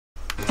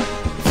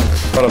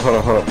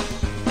Hold up.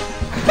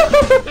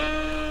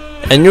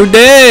 And you're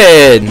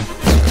dead.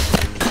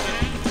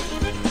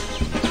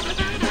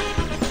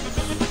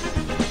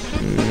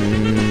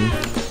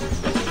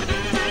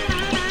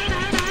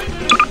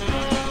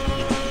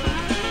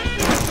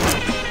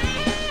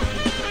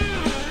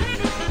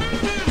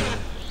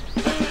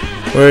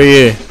 Where are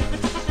you?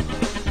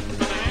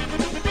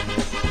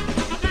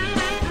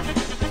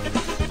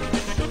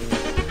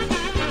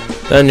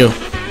 Daniel.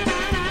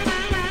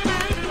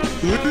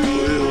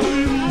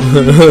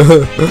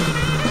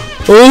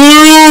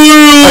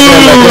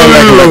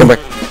 Come back.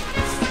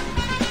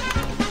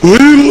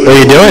 What are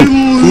you doing?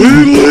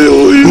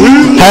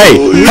 Hey!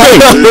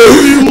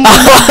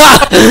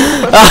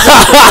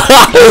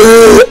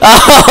 I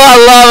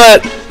love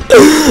it!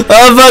 I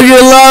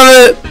fucking love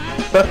it!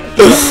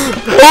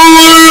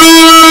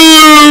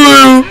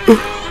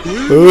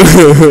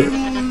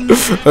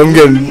 I'm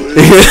getting...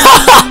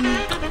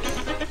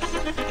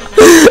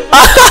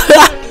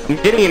 I'm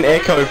getting an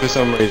echo for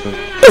some reason.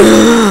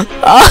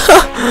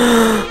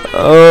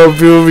 Oh,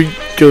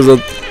 because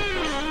of...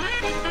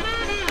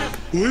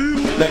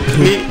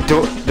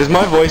 Does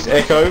my voice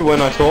echo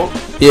when I talk?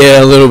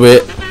 Yeah, a little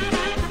bit.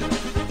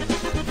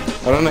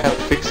 I don't know how to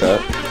fix that.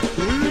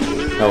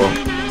 Oh well.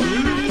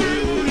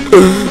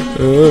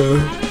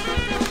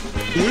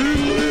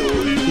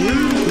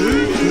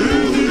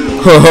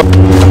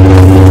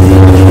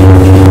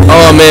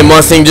 Oh man,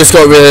 my thing just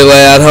got really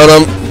loud. Hold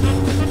on.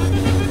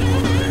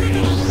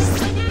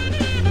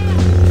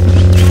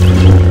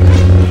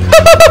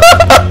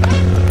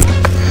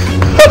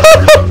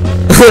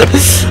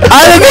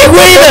 I have a big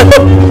wiener!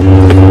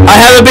 I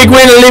have a big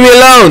wiener, leave me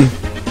alone!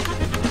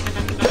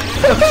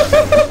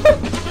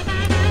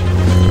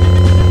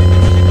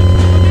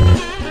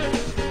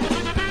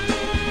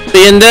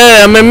 In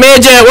there, I'm a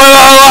midget with a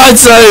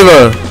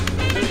lightsaber!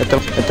 At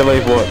the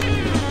leave what?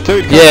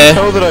 Dude, can you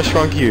tell that I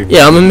shrunk you?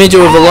 Yeah, I'm a midget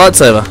with a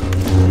lightsaber.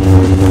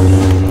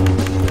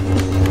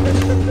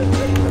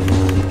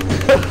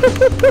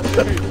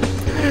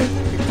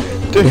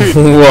 Dude.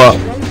 What?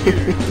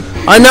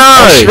 I know!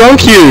 I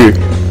shrunk you!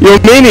 You're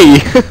mini!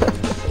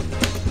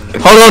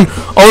 Hold on,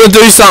 I want to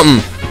do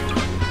something.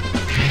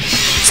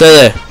 Stay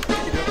there.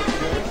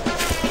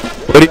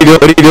 What are you doing?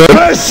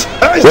 What is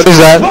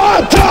that?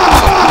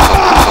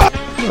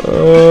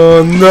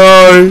 Oh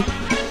no!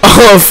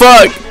 Oh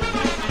fuck!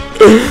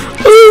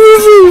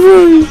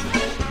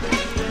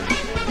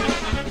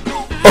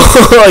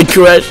 Oh, I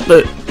crashed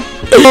it!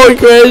 Oh, I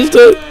crashed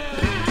it!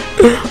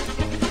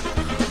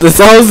 This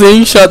whole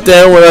thing shut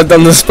down when I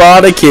done the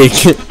Sparta kick.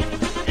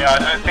 Yeah, I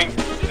don't think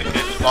this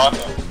is Sparta.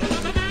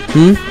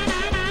 Hmm?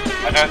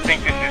 I don't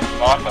think this is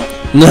Sparta.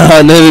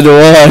 Nah, neither do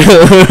I.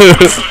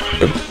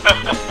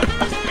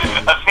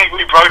 I think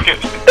we broke it.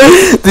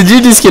 Did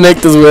you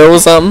disconnect as well or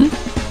something?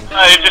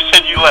 No, it just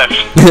said you left.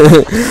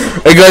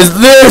 It goes,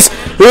 this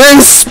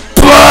is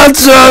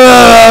Sparta!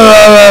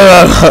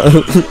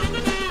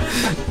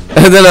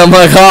 And then I'm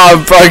like, oh,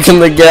 I've broken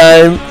the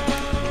game.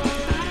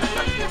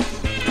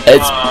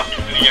 It's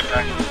Get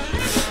back.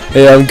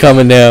 yeah, I'm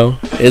coming now.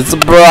 It's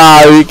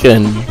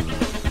broken.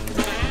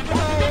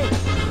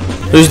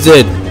 Who's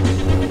dead?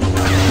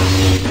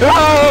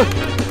 Oh.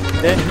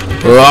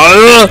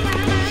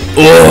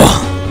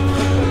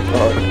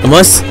 Am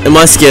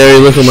I scary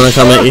looking when I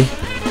come at you?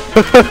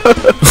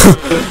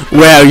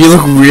 Wow, you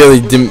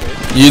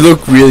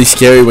look really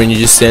scary when you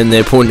just stand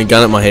there pointing a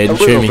gun at my head and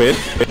shooting me.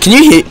 Can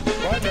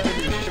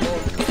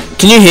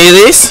you hear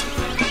this?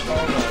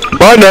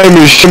 My name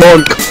is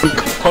Shimon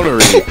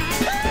Connery.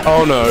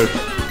 Oh no.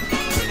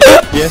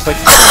 Yes, I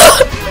can.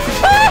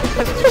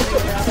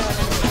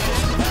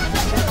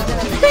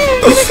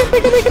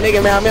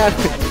 Nigga, meow, meow.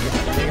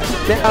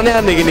 Now,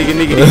 nigga, nigga, nigga,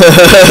 nigga,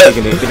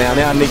 nigga, now,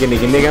 nigga,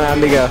 nigga, nigga,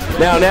 nigga,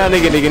 now,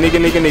 nigga, nigga, nigga,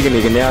 nigga, nigga,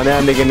 nigga, now,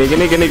 nigga, nigga,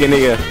 nigga, nigga,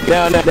 nigga,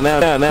 now,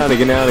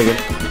 nigga, now, nigga.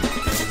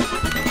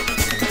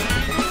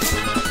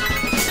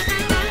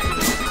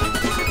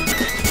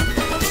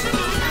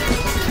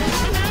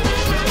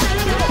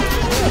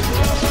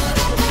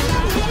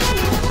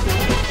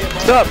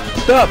 Stop!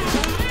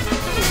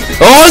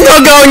 Oh, I'm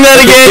not going that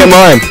again! Get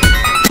mine.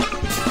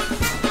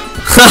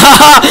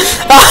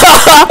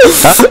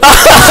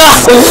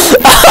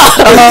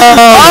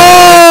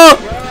 Oh!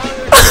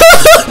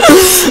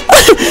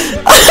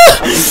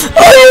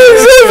 Oh, you're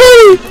so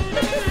funny!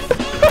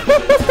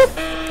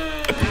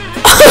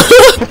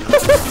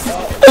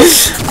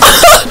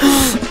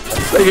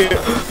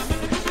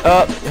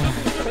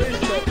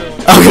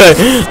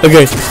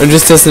 Okay, I'm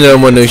just testing out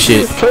my new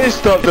shit. Please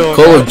stop doing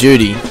Call of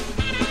Duty.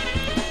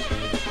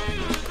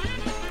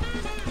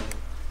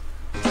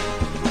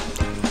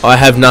 I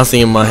have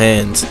nothing in my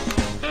hands.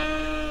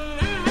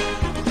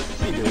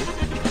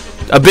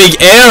 A big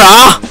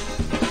error!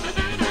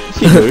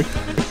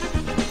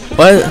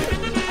 What?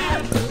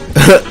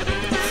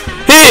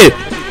 Here!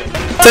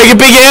 Take a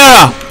big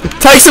error!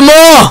 Take some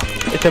more!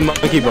 It's a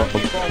monkey bomb.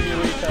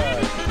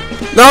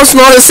 No, it's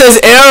not. It says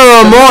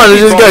error on mine. It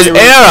just goes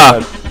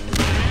error.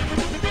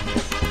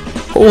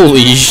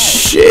 Holy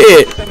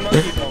shit!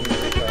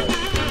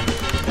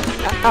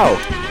 Ow!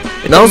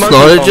 No, it's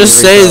not. It just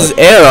says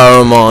error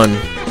on mine.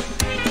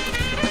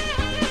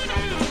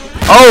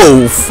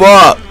 Oh,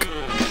 fuck.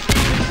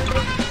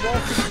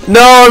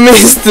 No, I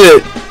missed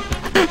it.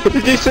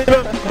 Did you see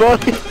that,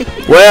 buddy?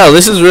 Wow,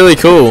 this is really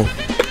cool.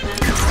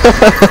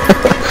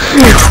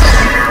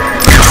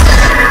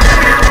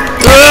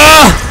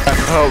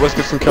 Oh, let's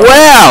get some cover.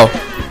 Wow.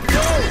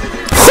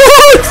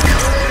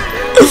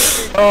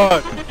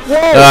 Oh,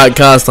 Alright,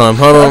 cast time.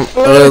 Hold on.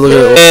 Look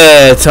at it.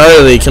 Yeah,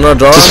 totally. Can I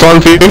drive? is this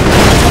fun for you?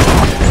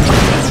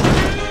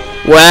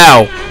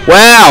 Wow.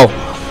 Wow.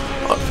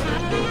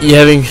 You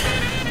having...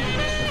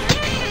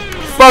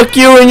 Fuck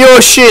you and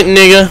your shit,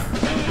 nigga.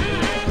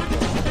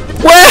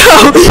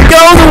 Wow! Go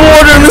in the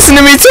water and listen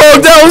to me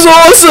talk. That was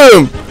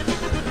awesome.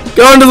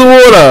 Go into the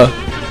water.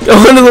 Go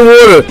into the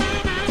water.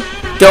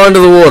 Go into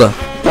the water.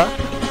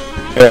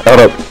 Yeah, hold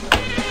up.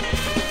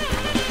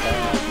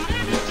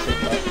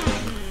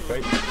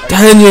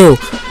 Daniel,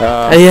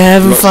 are you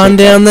having fun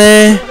down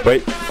there?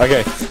 Wait,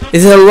 okay.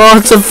 Is it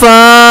lots of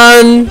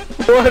fun?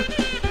 What?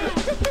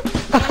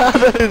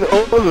 That is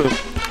awesome.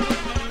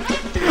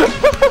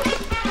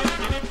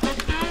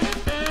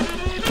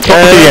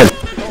 Talk again.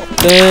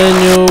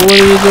 Daniel, what are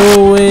you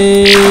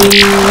doing?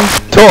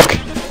 Talk.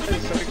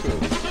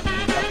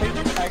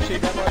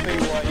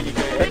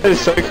 That is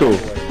so cool.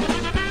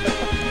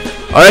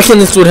 I reckon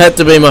this would have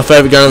to be my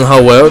favourite gun in the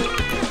whole world.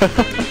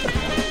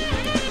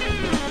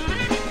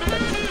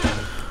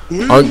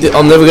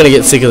 I'm never gonna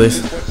get sick of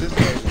this.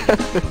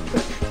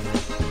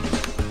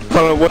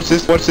 Hold on, watch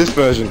this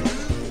version.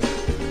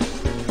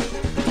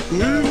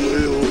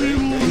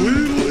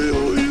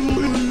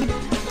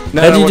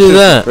 How do you do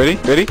that? Ready?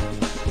 Ready?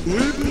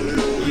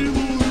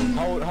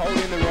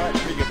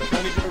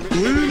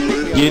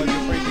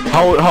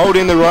 Hold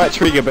in the right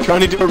trigger, but try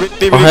to do it really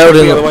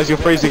quickly, otherwise you'll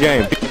freeze the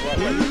game.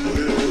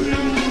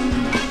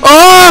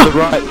 Oh!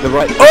 The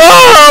right. Oh! I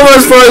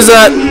almost froze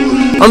that.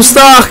 I'm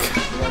stuck.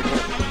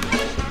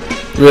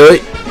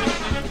 Really?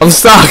 I'm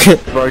stuck.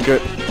 Broke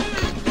it.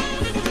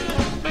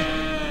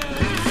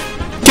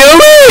 Kill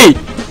me!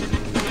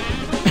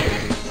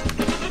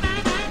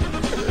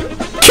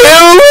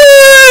 Kill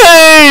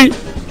me!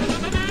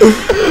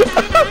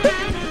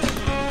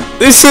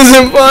 This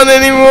isn't fun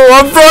anymore.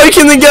 I've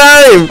broken the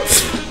game.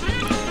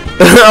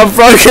 I've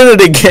broken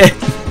it again.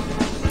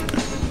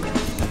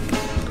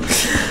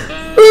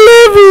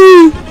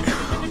 Level.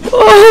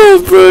 Oh,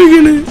 I've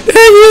broken it.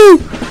 Dang you!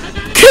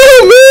 Kill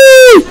me!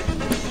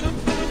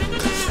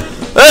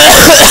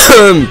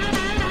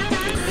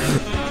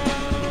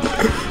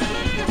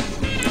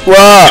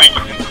 What?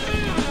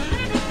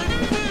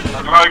 I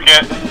broke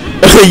it.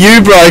 You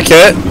broke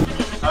it.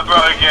 I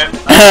broke it.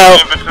 How?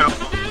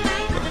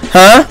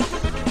 Huh?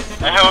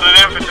 I held it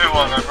in for too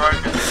long. I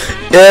broke it.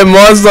 Yeah,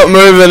 mine's not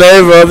moving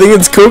either. I think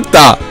it's cooked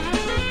up.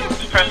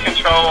 Just press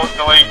Control or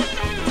Delete.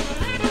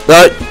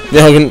 Right.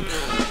 Yeah, I can.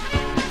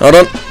 Hold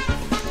on.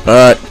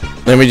 Alright.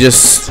 Let me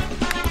just.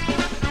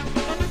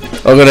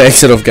 I've got to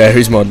exit off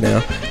Gary's mod now.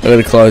 I've got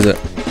to close it.